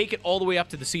willingness to take it all the way up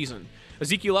to the season.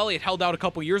 Ezekiel Elliott held out a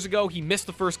couple years ago. He missed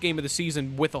the first game of the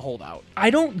season with a holdout. I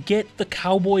don't get the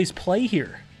Cowboys' play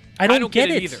here. I don't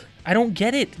get it either. I don't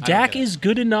get it. Dak is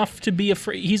good enough to be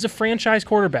he's a franchise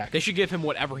quarterback. They should give him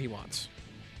whatever he wants.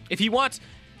 If he wants,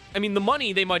 I mean, the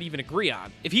money they might even agree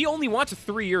on. If he only wants a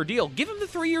 3-year deal, give him the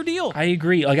 3-year deal. I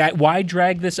agree. Like, why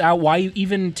drag this out? Why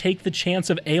even take the chance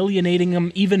of alienating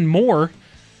him even more?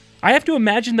 I have to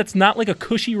imagine that's not like a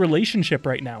cushy relationship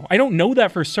right now. I don't know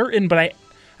that for certain, but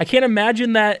I can't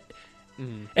imagine that.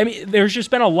 I mean, there's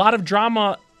just been a lot of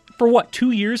drama for 2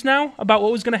 years now about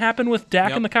what was going to happen with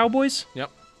Dak and the Cowboys?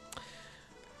 Yep.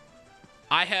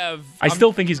 I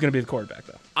still think he's going to be the quarterback,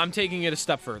 though. I'm taking it a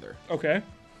step further. Okay.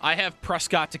 I have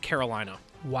Prescott to Carolina.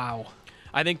 Wow.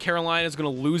 I think Carolina is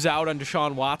going to lose out on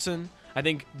Deshaun Watson. I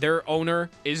think their owner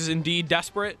is indeed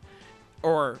desperate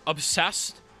or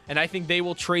obsessed, and I think they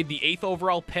will trade the 8th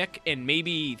overall pick and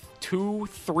maybe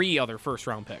 2-3 other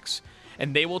first-round picks,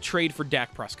 and they will trade for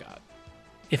Dak Prescott.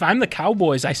 If I'm the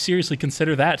Cowboys, I seriously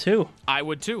consider that too. I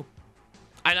would too.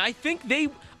 And I think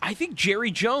Jerry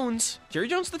Jones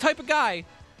the type of guy,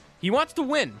 he wants to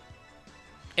win.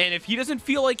 And if he doesn't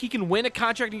feel like he can win a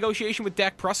contract negotiation with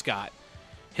Dak Prescott,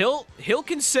 he'll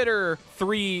consider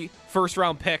 3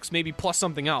 first-round picks, maybe plus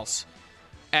something else,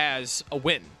 as a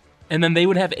win. And then they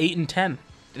would have 8 and 10.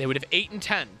 They would have 8 and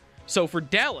 10. So for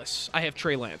Dallas, I have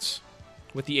Trey Lance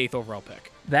with the 8th overall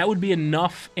pick. That would be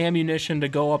enough ammunition to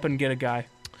go up and get a guy.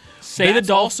 That's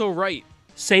also right.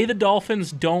 Say the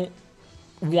Dolphins don't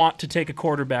want to take a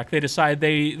quarterback. They decide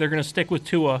they're going to stick with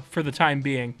Tua for the time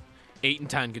being. 8 and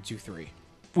 10 gets you 3.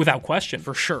 Without question.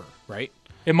 For sure, right?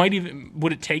 It might even...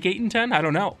 Would it take 8 and 10? I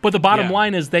don't know. But the bottom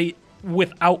line is they,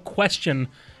 without question,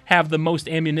 have the most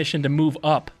ammunition to move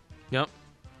up. Yep.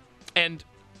 And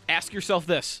ask yourself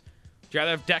this. Would you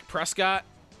rather have Dak Prescott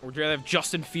or would you rather have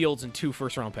Justin Fields and 2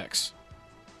 first-round picks?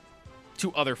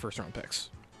 2 other first-round picks.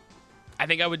 I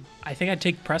think I'd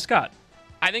take Prescott.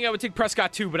 I think I would take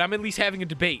Prescott too, but I'm at least having a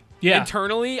debate. Yeah.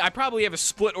 Internally, I probably have a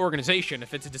split organization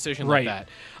if it's a decision like that.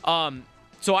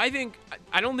 So I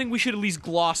don't think we should at least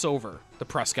gloss over the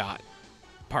Prescott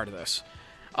part of this.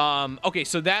 Okay,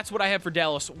 so that's what I have for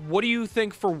Dallas. What do you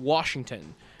think for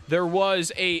Washington? There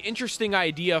was a interesting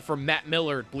idea from Matt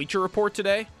Miller at Bleacher Report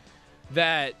today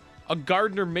that a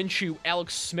Gardner Minshew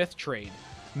Alex Smith trade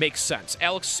makes sense.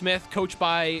 Alex Smith, coached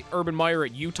by Urban Meyer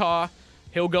at Utah,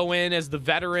 he'll go in as the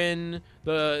veteran,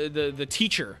 the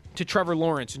teacher to Trevor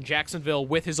Lawrence in Jacksonville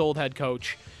with his old head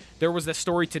coach. There was this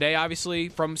story today, obviously,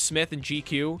 from Smith and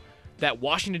GQ that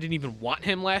Washington didn't even want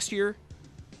him last year.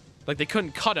 Like, they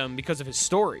couldn't cut him because of his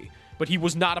story, but he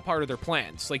was not a part of their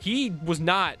plans. Like, he was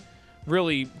not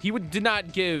really, did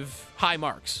not give high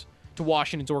marks to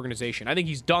Washington's organization. I think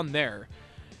he's done there.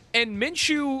 And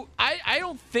Minshew, I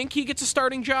don't think he gets a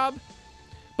starting job,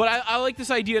 but I like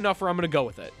this idea enough where I'm going to go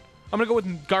with it. I'm going to go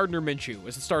with Gardner Minshew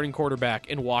as the starting quarterback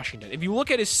in Washington. If you look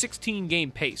at his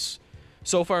 16-game pace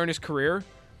so far in his career,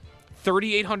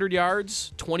 3,800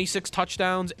 yards, 26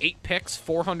 touchdowns, 8 picks,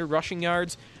 400 rushing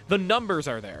yards. The numbers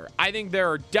are there. I think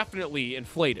they're definitely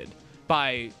inflated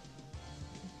by,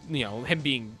 him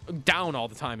being down all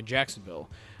the time in Jacksonville.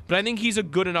 But I think he's a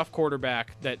good enough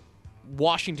quarterback that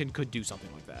Washington could do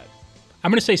something like that.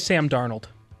 I'm going to say Sam Darnold.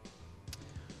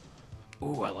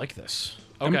 Ooh, I like this.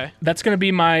 Okay. That's going to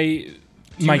be my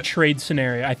trade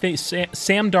scenario. I think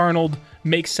Sam Darnold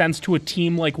makes sense to a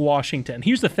team like Washington.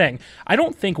 Here's the thing. I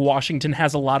don't think Washington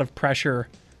has a lot of pressure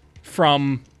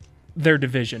from their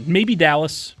division. Maybe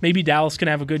Dallas. Maybe Dallas can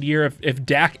have a good year if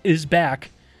Dak is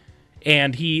back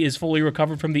and he is fully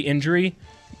recovered from the injury.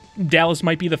 Dallas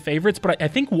might be the favorites, but I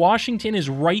think Washington is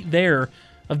right there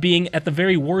of being at the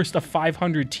very worst a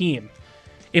 500 team.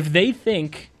 If they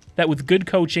think that with good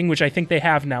coaching, which I think they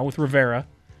have now with Rivera,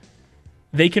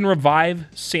 they can revive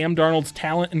Sam Darnold's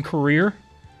talent and career,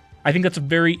 I think that's a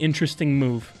very interesting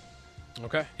move.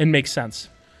 Okay. It makes sense.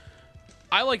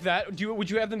 I like that. Would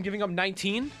you have them giving up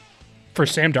 19? For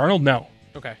Sam Darnold, no.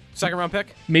 Okay. Second round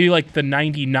pick? Maybe like the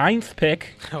 99th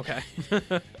pick. Okay.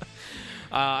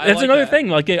 That's another thing.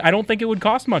 Like, I don't think it would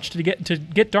cost much to get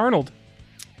Darnold.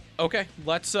 Okay.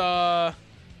 Let's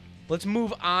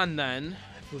move on then.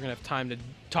 If we're gonna have time to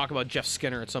talk about Jeff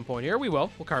Skinner at some point here. We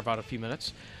will. We'll carve out a few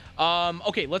minutes.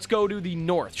 Okay, let's go to the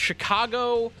north.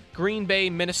 Chicago, Green Bay,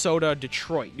 Minnesota,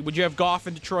 Detroit. Would you have Goff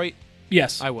in Detroit?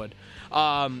 Yes. I would.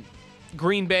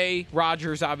 Green Bay,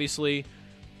 Rodgers, obviously.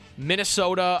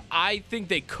 Minnesota, I think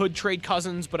they could trade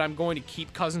Cousins, but I'm going to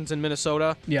keep Cousins in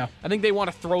Minnesota. Yeah. I think they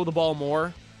want to throw the ball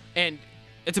more, and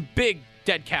it's a big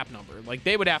dead cap number. Like,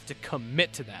 they would have to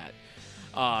commit to that.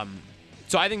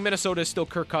 So I think Minnesota is still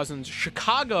Kirk Cousins.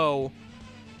 Chicago,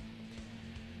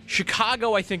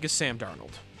 I think, is Sam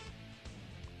Darnold.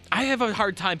 I have a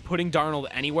hard time putting Darnold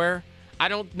anywhere. I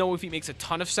don't know if he makes a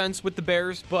ton of sense with the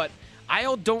Bears, but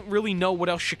I don't really know what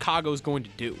else Chicago is going to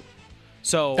do.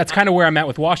 So that's kind of where I'm at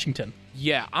with Washington.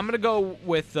 Yeah, I'm going to go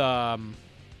with... actually,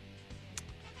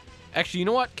 you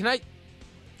know what? I'm going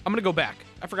to go back.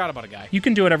 I forgot about a guy. You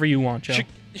can do whatever you want, Joe.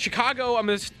 Chicago, I'm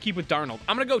going to keep with Darnold.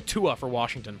 I'm going to go Tua for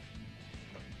Washington.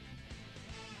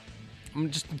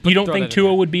 You don't think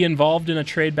Tua would be involved in a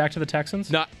trade back to the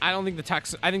Texans? No, I don't think the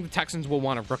Texans... I think the Texans will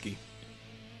want a rookie.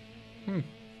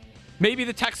 Maybe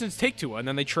the Texans take Tua, and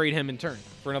then they trade him in turn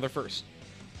for another first.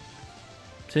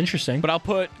 It's interesting. But I'll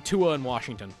put Tua in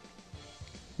Washington.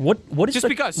 What is just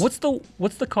because?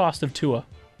 What's the cost of Tua?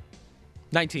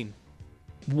 19.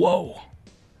 Whoa.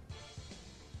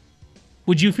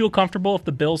 Would you feel comfortable if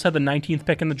the Bills had the 19th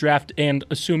pick in the draft and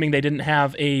assuming they didn't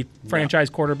have a franchise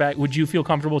quarterback, would you feel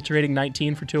comfortable trading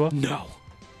 19 for Tua? No.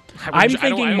 I'm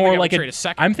thinking more like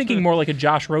a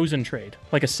Josh Rosen trade,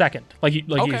 like a second, like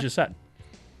you just said.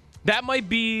 That might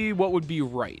be what would be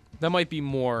right. That might be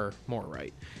more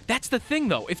right. That's the thing,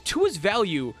 though. If Tua's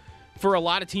value for a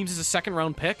lot of teams is a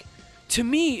second-round pick, to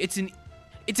me, it's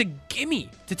a gimme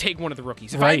to take one of the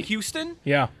rookies. If I'm Houston,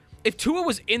 if Tua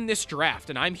was in this draft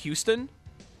and I'm Houston,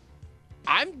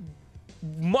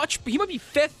 he might be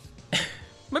fifth,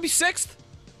 might be sixth.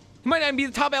 He might not even be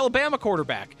the top Alabama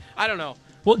quarterback. I don't know.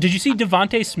 Well, did you see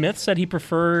Devontae Smith said he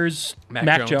prefers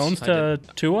Mac Jones to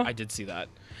Tua? I did see that.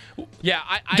 Yeah,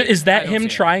 is that him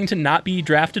trying to not be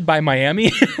drafted by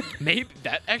Miami? Maybe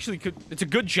that actually could. It's a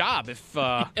good job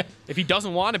if he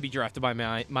doesn't want to be drafted by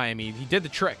Miami. He did the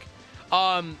trick.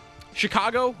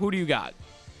 Chicago, who do you got?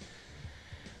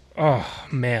 Oh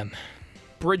man,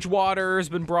 Bridgewater has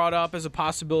been brought up as a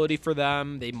possibility for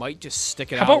them. They might just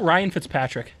stick it out. How about Ryan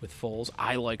Fitzpatrick with Foles?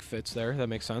 I like Fitz there. That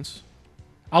makes sense.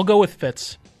 I'll go with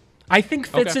Fitz. I think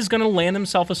Fitz is going to land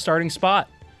himself a starting spot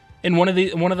in one of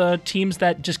the teams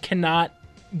that just cannot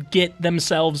get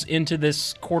themselves into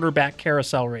this quarterback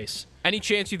carousel race. Any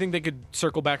chance you think they could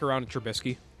circle back around to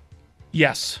Trubisky?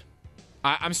 Yes.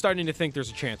 I'm starting to think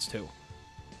there's a chance too.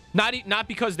 Not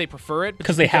because they prefer it,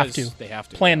 because they have to. They have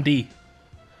to. Plan D.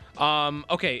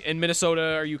 Okay, in Minnesota,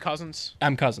 are you Cousins?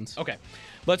 I'm Cousins. Okay.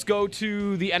 Let's go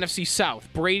to the NFC South.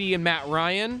 Brady and Matt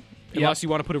Ryan, unless you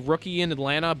want to put a rookie in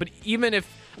Atlanta. But even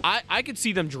if I could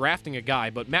see them drafting a guy,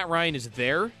 but Matt Ryan is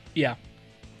there. Yeah.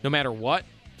 No matter what.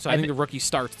 So I think the rookie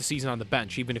starts the season on the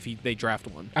bench, even if they draft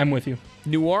one. I'm with you.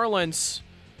 New Orleans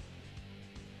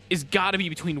is got to be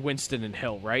between Winston and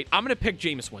Hill, right? I'm going to pick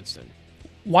Jameis Winston.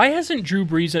 Why hasn't Drew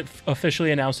Brees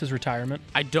officially announced his retirement?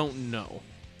 I don't know.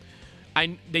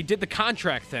 They did the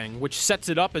contract thing, which sets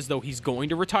it up as though he's going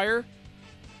to retire.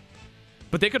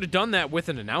 But they could have done that with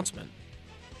an announcement.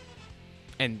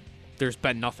 And there's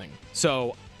been nothing.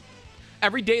 So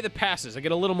every day that passes, I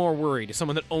get a little more worried as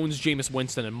someone that owns Jameis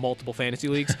Winston in multiple fantasy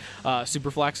leagues.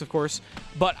 Superflex, of course.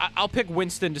 But I'll pick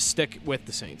Winston to stick with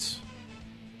the Saints.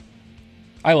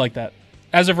 I like that.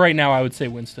 As of right now, I would say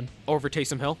Winston. Over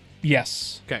Taysom Hill?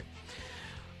 Yes. Okay.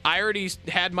 I already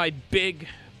had my big,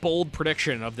 bold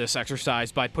prediction of this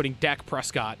exercise by putting Dak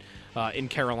Prescott in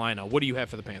Carolina. What do you have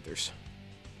for the Panthers?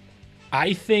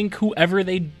 I think whoever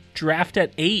they draft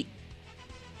at 8.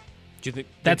 Do you think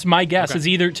that's my guess?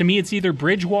 Okay. To me, it's either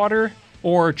Bridgewater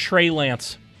or Trey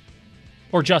Lance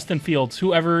or Justin Fields.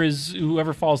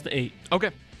 Whoever falls to 8.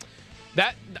 Okay.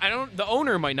 The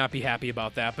owner might not be happy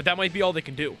about that, but that might be all they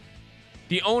can do.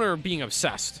 The owner being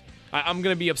obsessed. I'm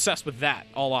going to be obsessed with that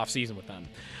all offseason with them.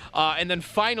 And then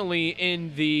finally,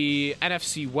 in the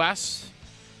NFC West,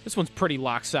 this one's pretty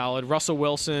lock solid. Russell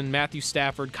Wilson, Matthew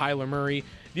Stafford, Kyler Murray.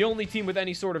 The only team with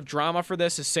any sort of drama for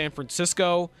this is San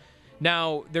Francisco.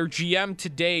 Now, their GM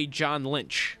today, John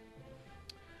Lynch,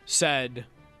 said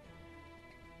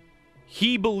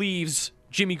he believes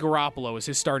Jimmy Garoppolo is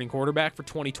his starting quarterback for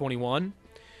 2021.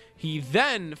 He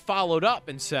then followed up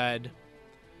and said,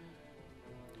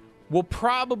 we'll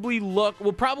probably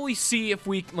see if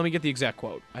we... Let me get the exact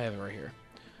quote. I have it right here.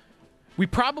 We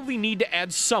probably need to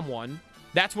add someone.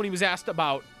 That's when he was asked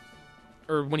about,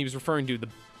 or when he was referring to the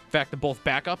fact that both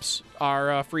backups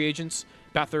are free agents,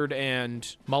 Beathard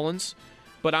and Mullins.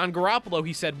 But on Garoppolo,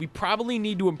 he said, we probably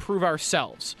need to improve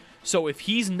ourselves. So if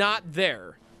he's not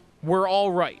there, we're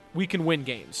all right. We can win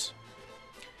games.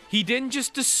 He didn't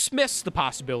just dismiss the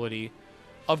possibility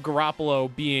of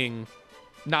Garoppolo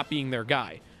not being their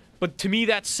guy. But to me,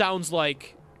 that sounds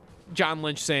like John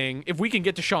Lynch saying, if we can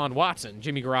get to Deshaun Watson,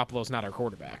 Jimmy Garoppolo's not our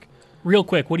quarterback. Real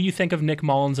quick, what do you think of Nick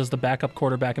Mullins as the backup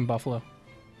quarterback in Buffalo?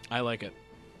 I like it.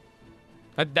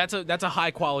 That's a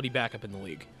high-quality backup in the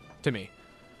league, to me.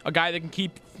 A guy that can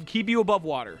keep you above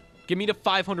water. Get me to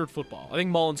 500 football. I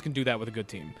think Mullins can do that with a good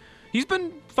team. He's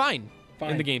been fine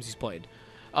in the games he's played.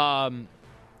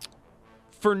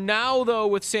 For now, though,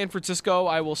 with San Francisco,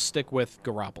 I will stick with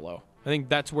Garoppolo. I think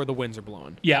that's where the winds are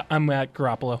blowing. Yeah, I'm at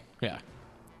Garoppolo. Yeah.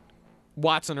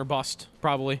 Watson or bust,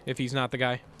 probably, if he's not the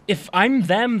guy. If I'm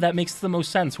them, that makes the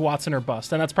most sense, Watson or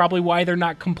bust. And that's probably why they're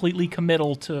not completely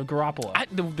committal to Garoppolo.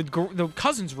 The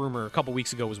Cousins rumor a couple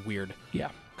weeks ago was weird. Yeah.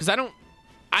 Because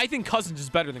I think Cousins is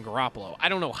better than Garoppolo. I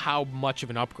don't know how much of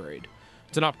an upgrade.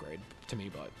 It's an upgrade to me,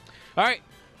 but. All right.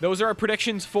 Those are our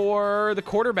predictions for the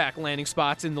quarterback landing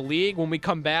spots in the league. When we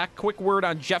come back, quick word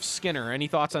on Jeff Skinner. Any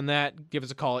thoughts on that? Give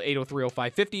us a call at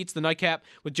 803-0550. It's the Nightcap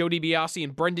with Joe DiBiase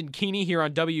and Brendan Keeney here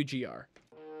on WGR.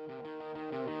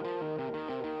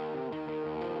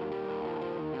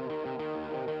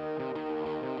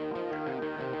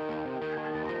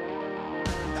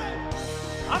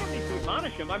 I don't need to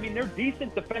admonish him. I mean, they're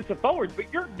decent defensive forwards, but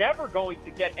you're never going to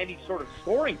get any sort of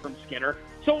scoring from Skinner.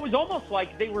 So it was almost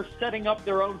like they were setting up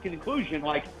their own conclusion.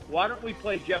 Like, why don't we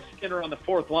play Jeff Skinner on the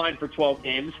fourth line for 12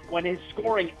 games when his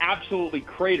scoring absolutely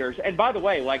craters? And by the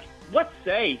way, like, let's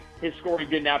say his scoring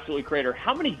didn't absolutely crater.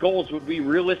 How many goals would we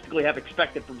realistically have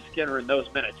expected from Skinner in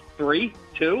those minutes? 3?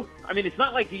 2? I mean, it's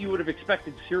not like you would have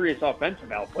expected serious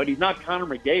offensive output. He's not Connor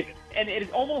McDavid. And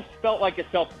it almost felt like a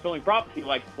self-fulfilling prophecy,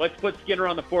 like, let's put Skinner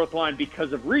on the fourth line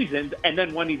because of reasons, and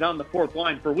then when he's on the fourth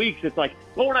line for weeks, it's like,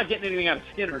 well, we're not getting anything out of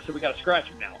Skinner, so we got to scratch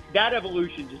him now. That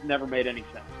evolution just never made any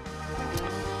sense.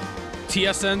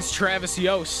 TSN's Travis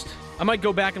Yost. I might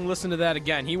go back and listen to that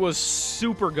again. He was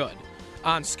super good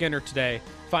on Skinner today.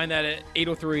 Find that at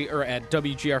 803 or at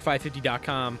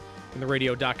WGR550.com and the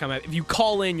radio.com app. If you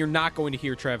call in, you're not going to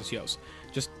hear Travis Yost.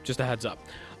 Just a heads up.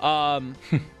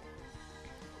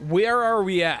 Where are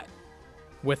we at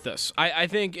with this? I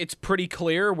think it's pretty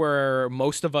clear where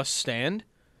most of us stand,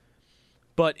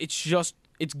 but it's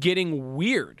getting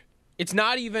weird. It's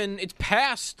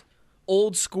past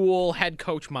old school head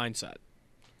coach mindset,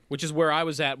 which is where I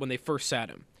was at when they first sat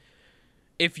him.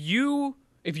 If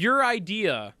your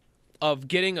idea of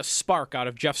getting a spark out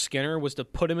of Jeff Skinner was to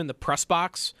put him in the press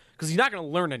box, because he's not going to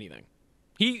learn anything.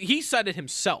 He said it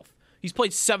himself. He's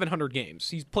played 700 games.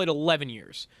 He's played 11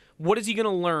 years. What is he going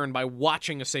to learn by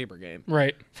watching a Sabre game?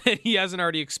 Right. That he hasn't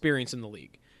already experienced in the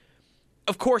league.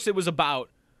 Of course, it was about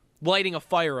lighting a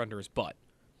fire under his butt.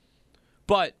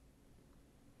 But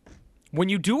when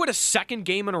you do it a second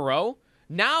game in a row,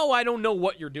 now I don't know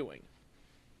what you're doing.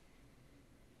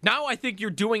 Now I think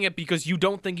you're doing it because you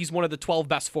don't think he's one of the 12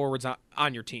 best forwards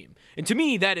on your team. And to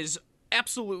me, that is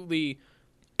absolutely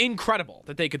incredible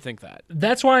that they could think that.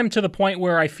 That's why I'm to the point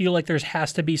where I feel like there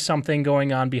has to be something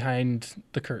going on behind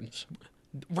the curtains.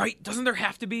 Right? Doesn't there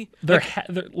have to be?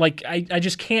 I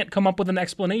just can't come up with an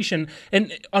explanation.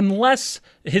 And unless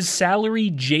his salary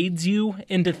jades you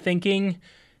into thinking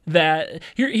that...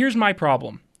 Here's my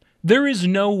problem. There is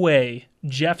no way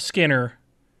Jeff Skinner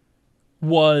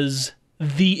was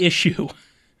the issue.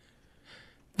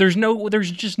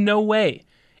 There's just no way.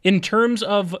 In terms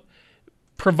of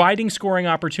providing scoring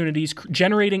opportunities,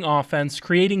 generating offense,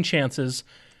 creating chances,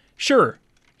 sure,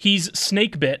 he's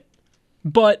snake bit,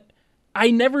 but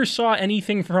I never saw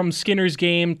anything from Skinner's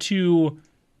game to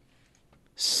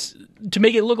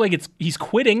make it look like he's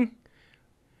quitting.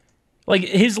 Like,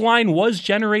 his line was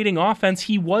generating offense.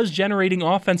 He was generating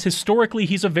offense. Historically,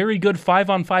 he's a very good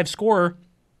 5-on-5 scorer.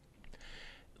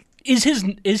 Is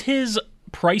his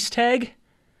price tag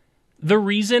the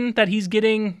reason that he's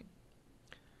getting...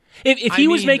 If he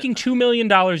was making $2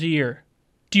 million a year,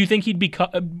 do you think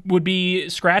would be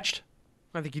scratched?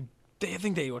 I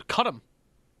think they would cut him.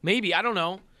 Maybe, I don't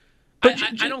know. But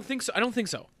I don't think so. I don't think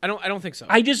so. I don't think so.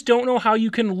 I just don't know how you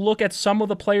can look at some of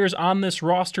the players on this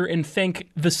roster and think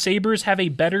the Sabres have a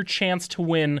better chance to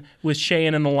win with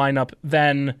Sheahan in the lineup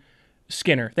than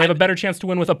Skinner. They have a better chance to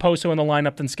win with Oposo in the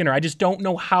lineup than Skinner. I just don't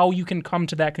know how you can come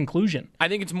to that conclusion. I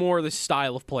think it's more the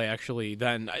style of play, actually,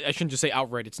 than... I shouldn't just say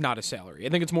outright it's not his salary. I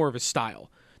think it's more of his style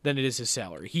than it is his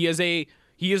salary. He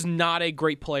is not a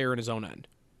great player in his own end.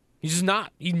 He's just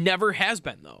not. He never has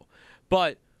been, though.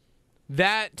 But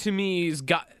that, to me,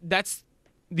 that's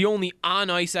the only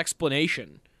on-ice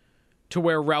explanation to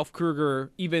where Ralph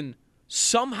Krueger even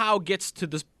somehow gets to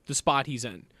the spot he's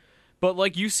in. But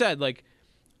like you said, like,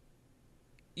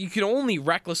 you can only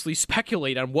recklessly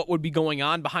speculate on what would be going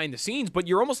on behind the scenes, but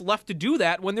you're almost left to do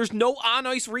that when there's no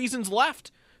on-ice reasons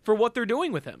left for what they're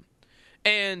doing with him.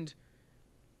 And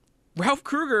Ralph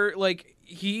Krueger, like,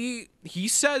 he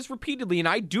says repeatedly, and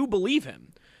I do believe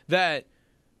him, that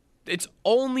it's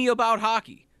only about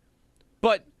hockey.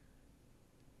 But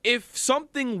if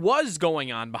something was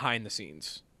going on behind the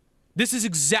scenes, this is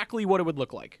exactly what it would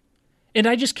look like. And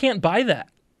I just can't buy that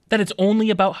it's only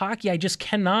about hockey. I just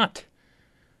cannot.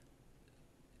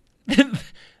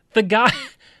 The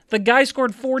guy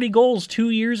scored 40 goals 2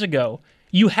 years ago.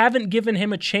 You haven't given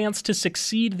him a chance to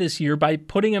succeed this year by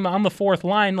putting him on the fourth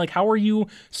line. Like, how are you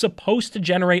supposed to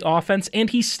generate offense? And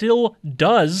he still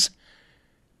does.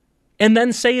 And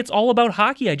then say it's all about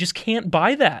hockey. I just can't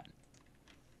buy that.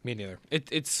 Me neither.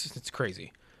 It's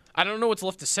crazy. I don't know what's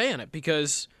left to say on it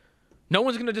because no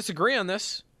one's going to disagree on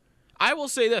this. I will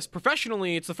say this.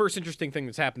 Professionally, it's the first interesting thing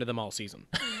that's happened to them all season.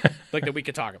 Like, that we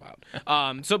could talk about.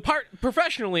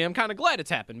 Professionally, I'm kind of glad it's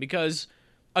happened because,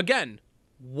 again,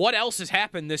 what else has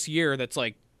happened this year that's,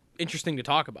 like, interesting to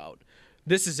talk about?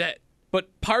 This is it.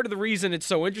 But part of the reason it's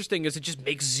so interesting is it just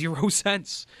makes zero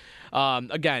sense.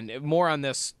 Again, more on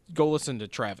this, go listen to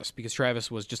Travis because Travis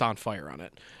was just on fire on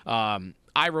it.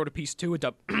 I wrote a piece too at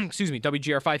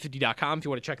WGR550.com if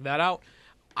you want to check that out.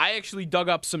 I actually dug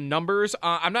up some numbers.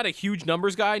 I'm not a huge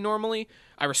numbers guy normally.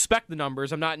 I respect the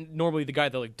numbers. I'm not normally the guy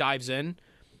that like dives in.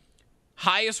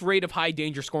 Highest rate of high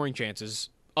danger scoring chances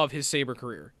of his Sabre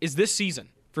career is this season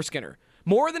for Skinner.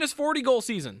 More than his 40-goal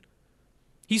season.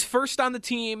 He's first on the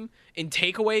team in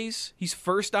takeaways. He's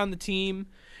first on the team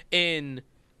in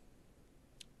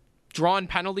drawn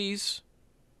penalties,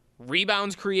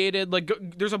 rebounds created. Like,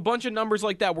 there's a bunch of numbers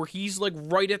like that where he's like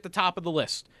right at the top of the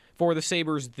list for the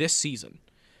Sabres this season.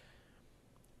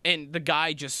 And the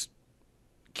guy just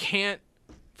can't,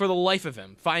 for the life of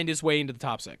him, find his way into the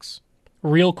top six.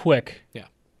 Real quick. Yeah.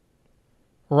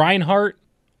 Reinhart,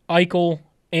 Eichel,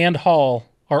 and Hall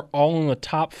are all in the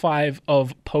top 5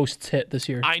 of posts hit this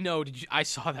year. I know. I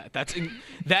saw that.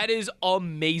 That is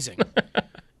amazing.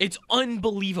 It's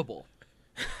unbelievable.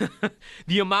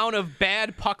 The amount of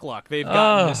bad puck luck they've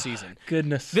gotten this season.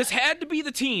 Goodness. This had to be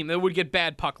the team that would get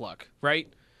bad puck luck,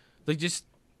 right? Like, just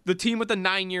the team with the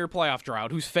 9-year playoff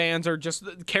drought, whose fans are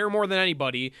just care more than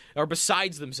anybody or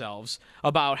besides themselves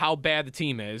about how bad the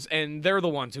team is, and they're the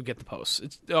ones who get the posts.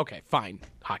 It's okay, fine,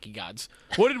 hockey gods.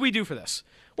 What did we do for this?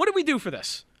 What did we do for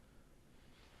this?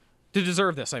 To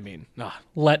deserve this, I mean.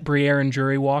 Let Briere and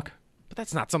Jury walk. But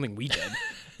that's not something we did.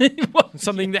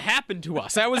 Something that happened to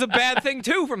us. That was a bad thing,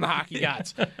 too, from the hockey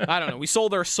gods. I don't know. We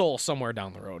sold our soul somewhere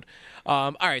down the road.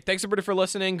 All right. Thanks, everybody, for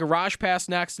listening. Garage Pass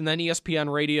next, and then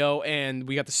ESPN Radio. And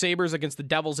we got the Sabres against the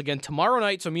Devils again tomorrow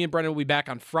night. So me and Brendan will be back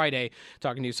on Friday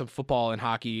talking to you some football and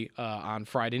hockey on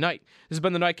Friday night. This has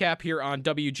been the Nightcap here on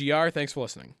WGR. Thanks for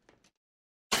listening.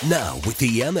 Now, with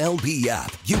the MLB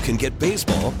app, you can get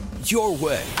baseball your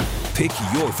way. Pick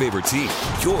your favorite team,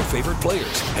 your favorite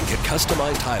players, and get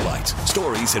customized highlights,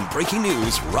 stories, and breaking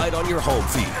news right on your home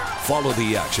feed. Follow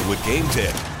the action with Game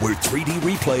 10, where 3D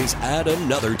replays add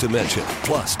another dimension.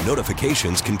 Plus,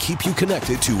 notifications can keep you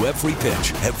connected to every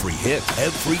pitch, every hit,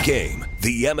 every game.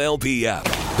 The MLB app.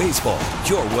 Baseball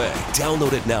your way.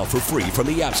 Download it now for free from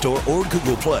the App Store or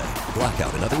Google Play.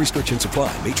 Blackout and other restrictions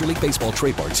apply. Major League Baseball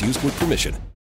trademarks used with permission.